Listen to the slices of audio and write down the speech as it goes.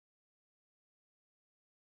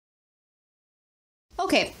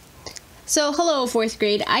Okay, so hello fourth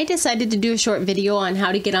grade. I decided to do a short video on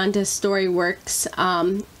how to get onto Storyworks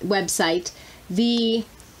website. The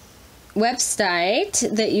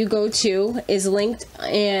website that you go to is linked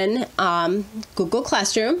in Google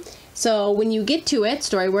Classroom. So when you get to it,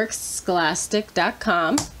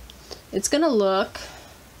 storyworksscholastic.com, it's going to look,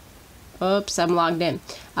 oops, I'm logged in.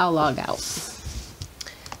 I'll log out.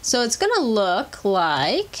 So it's going to look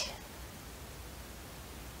like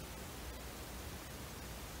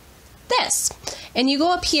this. And you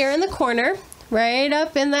go up here in the corner, right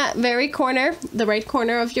up in that very corner, the right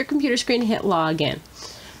corner of your computer screen, hit login.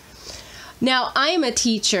 Now, I am a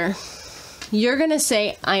teacher. You're going to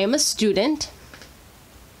say, I am a student.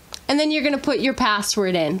 And then you're going to put your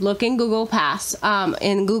password in. Look in Google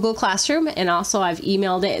in Google Classroom, and also I've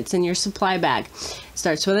emailed it. It's in your supply bag.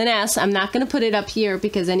 Starts with an S. I'm not going to put it up here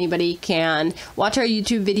because anybody can watch our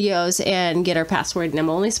YouTube videos and get our password, and I'm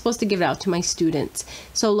only supposed to give it out to my students.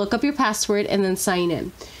 So look up your password and then sign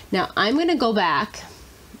in. Now I'm going to go back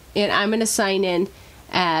and I'm going to sign in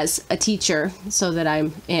as a teacher so that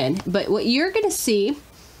I'm in. But what you're going to see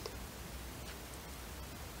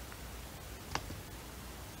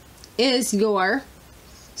is your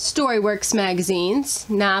Storyworks magazines,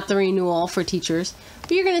 not the renewal for teachers,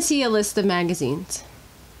 but you're going to see a list of magazines.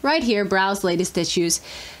 Right here, browse latest issues.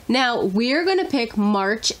 Now, we're going to pick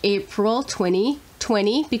March, April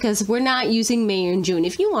 2020 because we're not using May and June.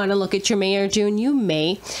 If you want to look at your May or June, you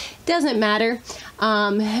may. It doesn't matter.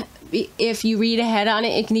 If you read ahead on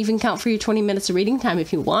it, it can even count for your 20 minutes of reading time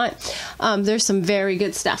if you want. There's some very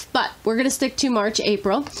good stuff, but we're going to stick to March,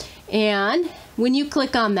 April, and when you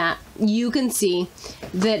click on that, you can see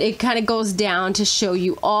that it kind of goes down to show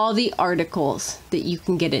you all the articles that you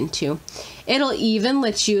can get into. It'll even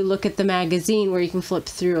let you look at the magazine where you can flip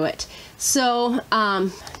through it. So I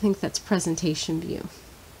think that's presentation view.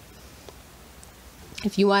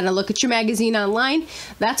 If you want to look at your magazine online,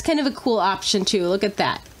 that's kind of a cool option too. Look at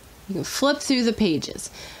that. You can flip through the pages.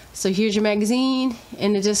 So here's your magazine,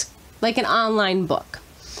 and it's just like an online book.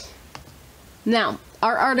 Now,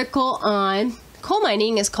 our article on coal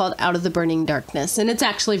mining is called Out of the Burning Darkness, and it's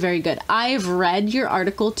actually very good. I've read your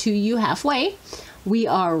article to you halfway. We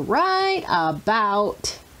are right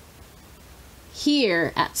about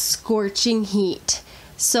here at Scorching Heat.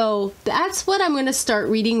 So that's what I'm going to start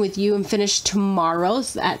reading with you and finish tomorrow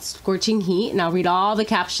at Scorching Heat, and I'll read all the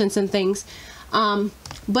captions and things.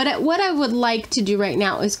 But what I would like to do right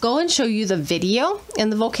now is go and show you the video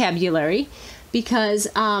and the vocabulary, because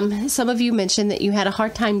some of you mentioned that you had a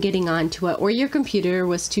hard time getting onto it, or your computer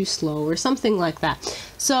was too slow or something like that.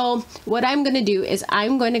 So what I'm going to do is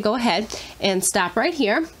I'm going to go ahead and stop right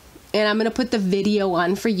here, and I'm going to put the video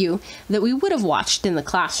on for you that we would have watched in the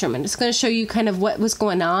classroom. And it's going to show you kind of what was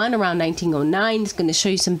going on around 1909. It's going to show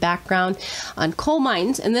you some background on coal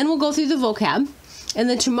mines, and then we'll go through the vocab. And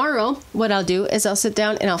then tomorrow, what I'll do is I'll sit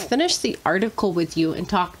down and I'll finish the article with you and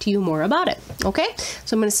talk to you more about it. Okay?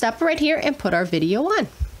 So I'm going to stop right here and put our video on.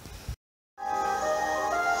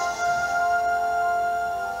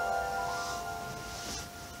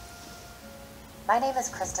 My name is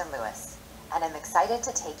Kristen Lewis, and I'm excited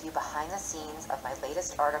to take you behind the scenes of my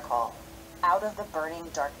latest article, Out of the Burning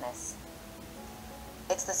Darkness.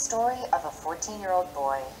 It's the story of a 14-year-old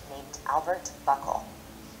boy named Albert Buckle.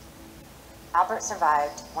 Albert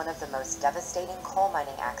survived one of the most devastating coal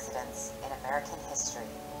mining accidents in American history.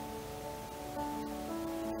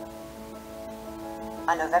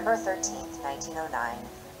 On November 13, 1909,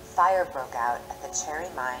 fire broke out at the Cherry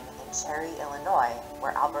Mine in Cherry, Illinois,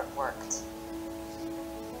 where Albert worked.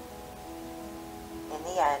 In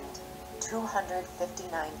the end,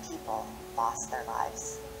 259 people lost their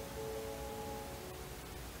lives.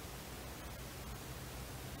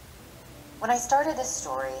 When I started this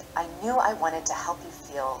story, I knew I wanted to help you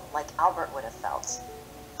feel like Albert would have felt,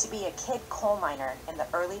 to be a kid coal miner in the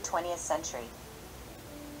early 20th century.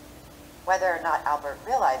 Whether or not Albert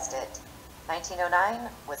realized it, 1909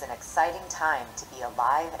 was an exciting time to be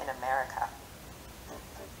alive in America.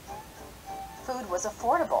 Food was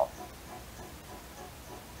affordable.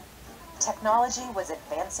 Technology was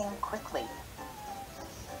advancing quickly.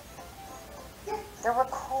 There were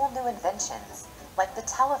cool new inventions, like the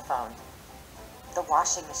telephone, the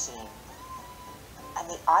washing machine, and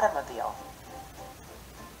the automobile.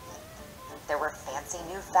 There were fancy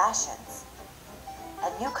new fashions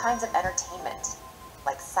and new kinds of entertainment,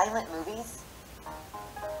 like silent movies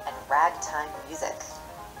and ragtime music.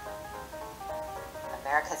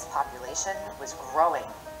 America's population was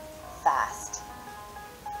growing fast.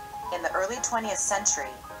 In the early 20th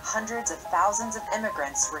century, hundreds of thousands of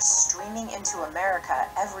immigrants were streaming into America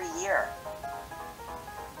every year.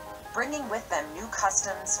 bringing with them new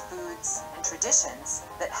customs, foods, and traditions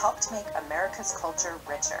that helped make America's culture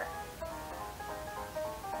richer.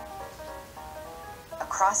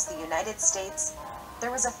 Across the United States,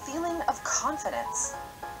 there was a feeling of confidence.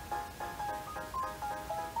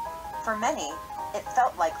 For many, it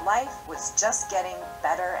felt like life was just getting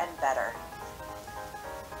better and better.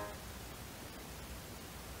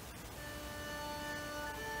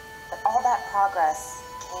 But all that progress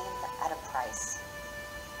came at a price,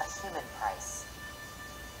 a human price.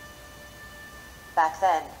 Back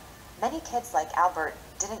then, many kids like Albert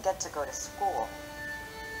didn't get to go to school.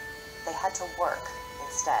 They had to work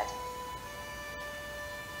instead.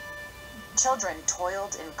 Children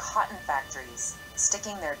toiled in cotton factories,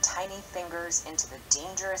 sticking their tiny fingers into the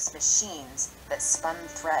dangerous machines that spun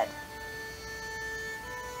thread.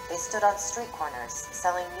 They stood on street corners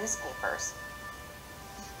selling newspapers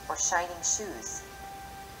or shining shoes.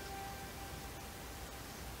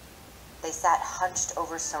 They sat hunched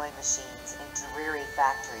over sewing machines in dreary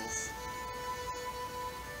factories.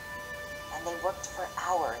 And they worked for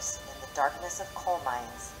hours in the darkness of coal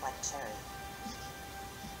mines like Cherry.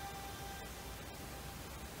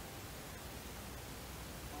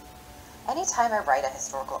 Anytime I write a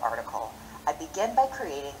historical article, I begin by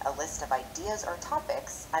creating a list of ideas or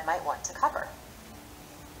topics I might want to cover.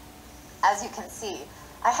 As you can see,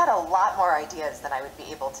 I had a lot more ideas than I would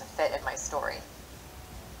be able to fit in my story.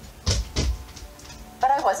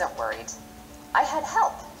 But I wasn't worried. I had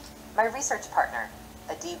help, my research partner,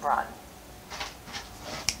 Adi Braun.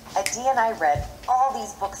 Adi and I read all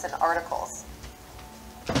these books and articles.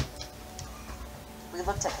 We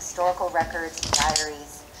looked at historical records and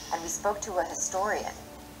diaries, and we spoke to a historian.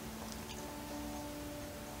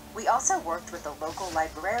 We also worked with a local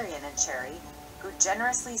librarian in Cherry who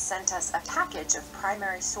generously sent us a package of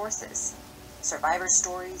primary sources, survivor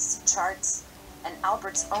stories, charts, and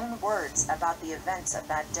Albert's own words about the events of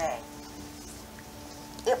that day.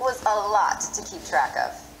 It was a lot to keep track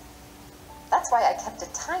of. That's why I kept a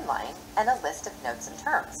timeline and a list of notes and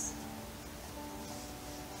terms.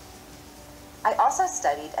 I also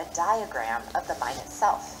studied a diagram of the mine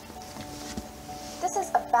itself. This is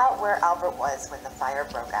about where Albert was when the fire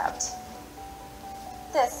broke out.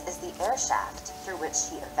 This is the air shaft through which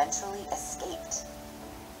he eventually escaped.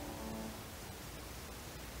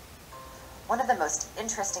 One of the most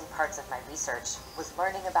interesting parts of my research was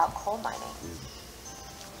learning about coal mining.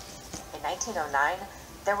 In 1909,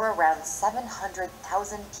 there were around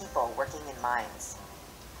 700,000 people working in mines.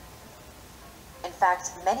 In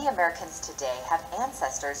fact, many Americans today have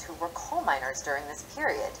ancestors who were coal miners during this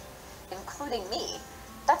period, including me.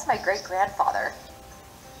 That's my great-grandfather.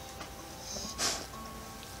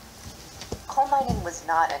 Coal mining was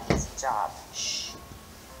not an easy job.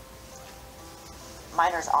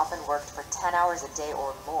 Miners often worked for 10 hours a day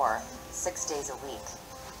or more, 6 days a week.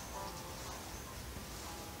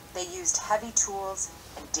 They used heavy tools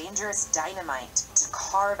and dangerous dynamite to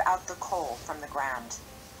carve out the coal from the ground.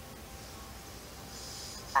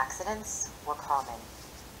 Accidents were common.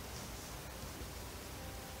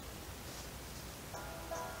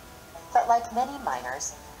 But like many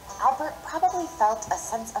miners, Albert probably felt a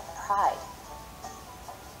sense of pride.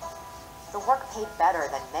 The work paid better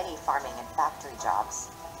than many farming and factory jobs.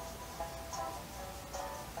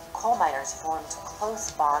 Coal miners formed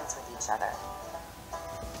close bonds with each other.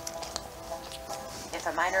 If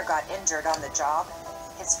a miner got injured on the job,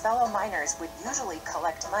 his fellow miners would usually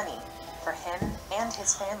collect money for him and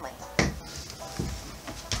his family.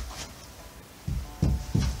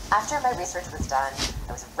 After my research was done,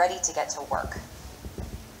 I was ready to get to work.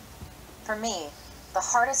 For me, the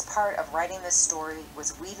hardest part of writing this story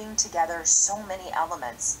was weaving together so many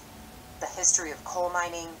elements: the history of coal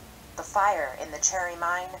mining, the fire in the Cherry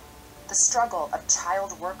Mine, the struggle of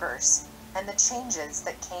child workers, and the changes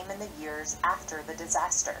that came in the years after the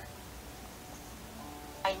disaster.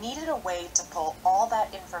 I needed a way to pull all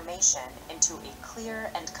that information into a clear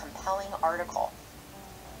and compelling article.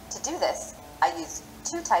 To do this, I used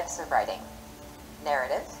two types of writing: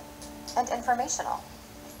 narrative and informational.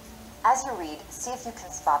 As you read, see if you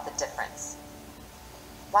can spot the difference.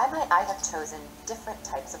 Why might I have chosen different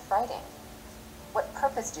types of writing? What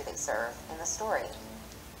purpose do they serve in the story?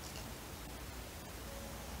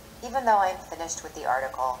 Even though I am finished with the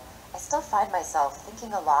article, I still find myself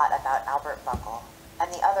thinking a lot about Albert Buckle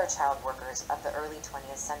and the other child workers of the early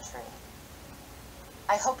 20th century.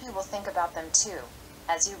 I hope you will think about them too,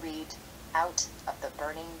 as you read Out of the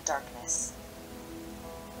Burning Darkness.